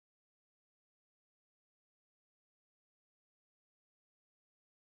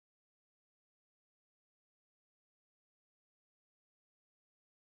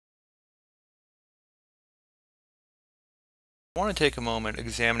I want to take a moment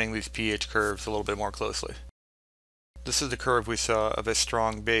examining these pH curves a little bit more closely. This is the curve we saw of a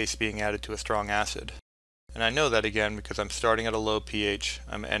strong base being added to a strong acid. And I know that again because I'm starting at a low pH,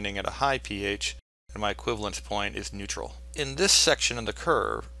 I'm ending at a high pH, and my equivalence point is neutral. In this section of the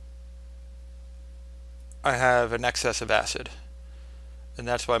curve, I have an excess of acid, and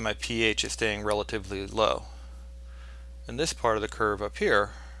that's why my pH is staying relatively low. In this part of the curve up here,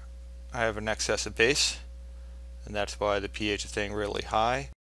 I have an excess of base, and that's why the pH is staying really high,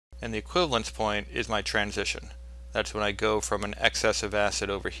 and the equivalence point is my transition. That's when I go from an excess of acid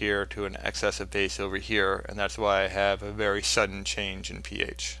over here to an excess of base over here, and that's why I have a very sudden change in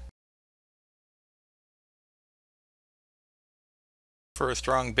pH. For a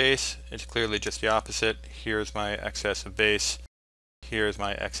strong base, it's clearly just the opposite. Here's my excess of base, here's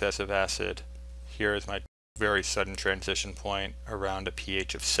my excess of acid, here's my very sudden transition point around a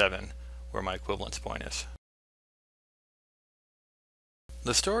pH of 7, where my equivalence point is.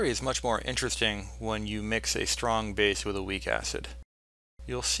 The story is much more interesting when you mix a strong base with a weak acid.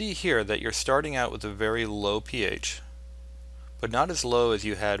 You'll see here that you're starting out with a very low pH, but not as low as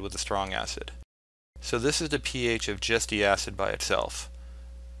you had with a strong acid. So this is the pH of just the acid by itself.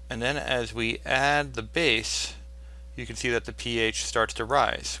 And then as we add the base, you can see that the pH starts to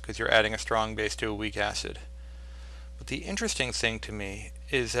rise because you're adding a strong base to a weak acid. But the interesting thing to me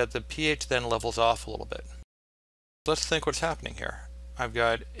is that the pH then levels off a little bit. Let's think what's happening here. I've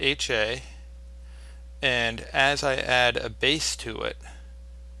got HA, and as I add a base to it,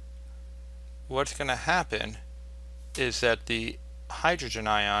 what's going to happen is that the hydrogen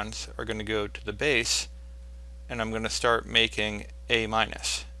ions are going to go to the base, and I'm going to start making A-,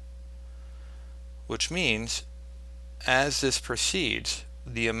 which means as this proceeds,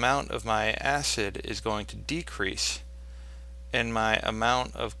 the amount of my acid is going to decrease, and my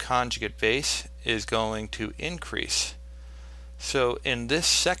amount of conjugate base is going to increase. So in this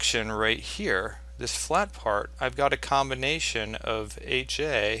section right here, this flat part, I've got a combination of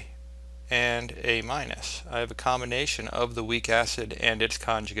HA and A-. I have a combination of the weak acid and its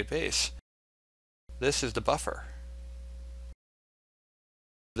conjugate base. This is the buffer.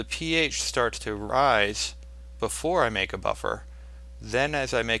 The pH starts to rise before I make a buffer. Then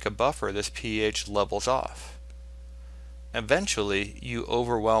as I make a buffer, this pH levels off. Eventually, you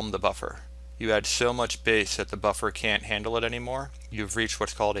overwhelm the buffer. You add so much base that the buffer can't handle it anymore. You've reached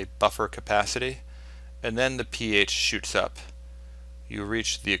what's called a buffer capacity, and then the pH shoots up. You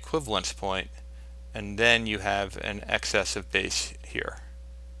reach the equivalence point, and then you have an excess of base here.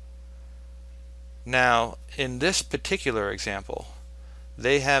 Now, in this particular example,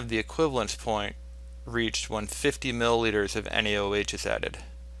 they have the equivalence point reached when 50 milliliters of NaOH is added.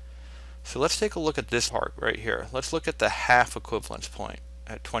 So let's take a look at this part right here. Let's look at the half equivalence point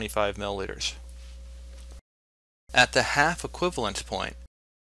at 25 milliliters. At the half equivalence point,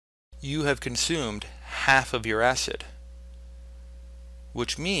 you have consumed half of your acid,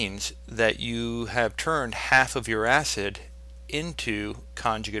 which means that you have turned half of your acid into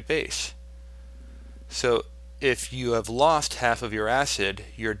conjugate base. So if you have lost half of your acid,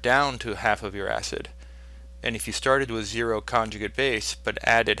 you're down to half of your acid. And if you started with 0 conjugate base but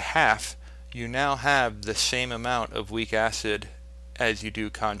added half, you now have the same amount of weak acid as you do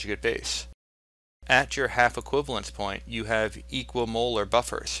conjugate base. At your half equivalence point, you have equimolar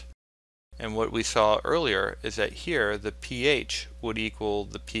buffers. And what we saw earlier is that here the pH would equal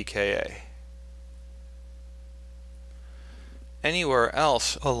the pKa. Anywhere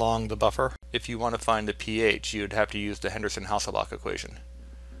else along the buffer, if you want to find the pH, you'd have to use the Henderson-Hasselbalch equation,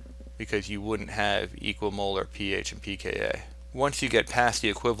 because you wouldn't have equimolar pH and pKa. Once you get past the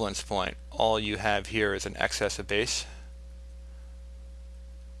equivalence point, all you have here is an excess of base.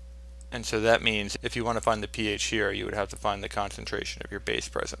 And so that means if you want to find the pH here, you would have to find the concentration of your base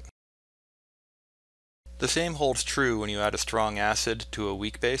present. The same holds true when you add a strong acid to a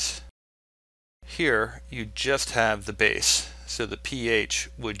weak base. Here, you just have the base, so the pH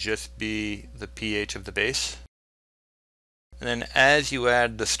would just be the pH of the base. And then as you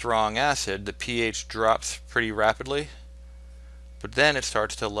add the strong acid, the pH drops pretty rapidly, but then it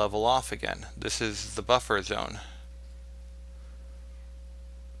starts to level off again. This is the buffer zone.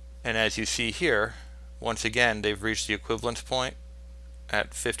 And as you see here, once again, they've reached the equivalence point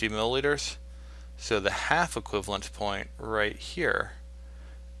at 50 milliliters. So the half equivalence point right here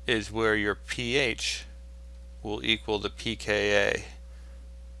is where your pH will equal the pKa.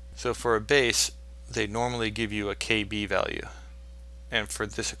 So for a base, they normally give you a Kb value. And for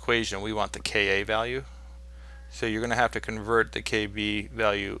this equation, we want the Ka value. So you're going to have to convert the Kb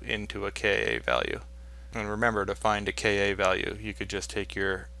value into a Ka value. And remember, to find a Ka value, you could just take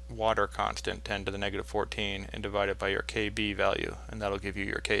your water constant 10 to the negative 14 and divide it by your Kb value, and that'll give you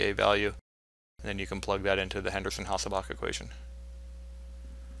your Ka value, and then you can plug that into the Henderson-Hasselbalch equation.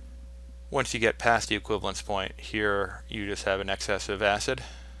 Once you get past the equivalence point, here you just have an excess of acid,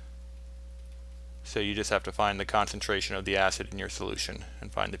 so you just have to find the concentration of the acid in your solution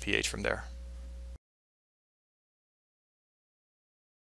and find the pH from there.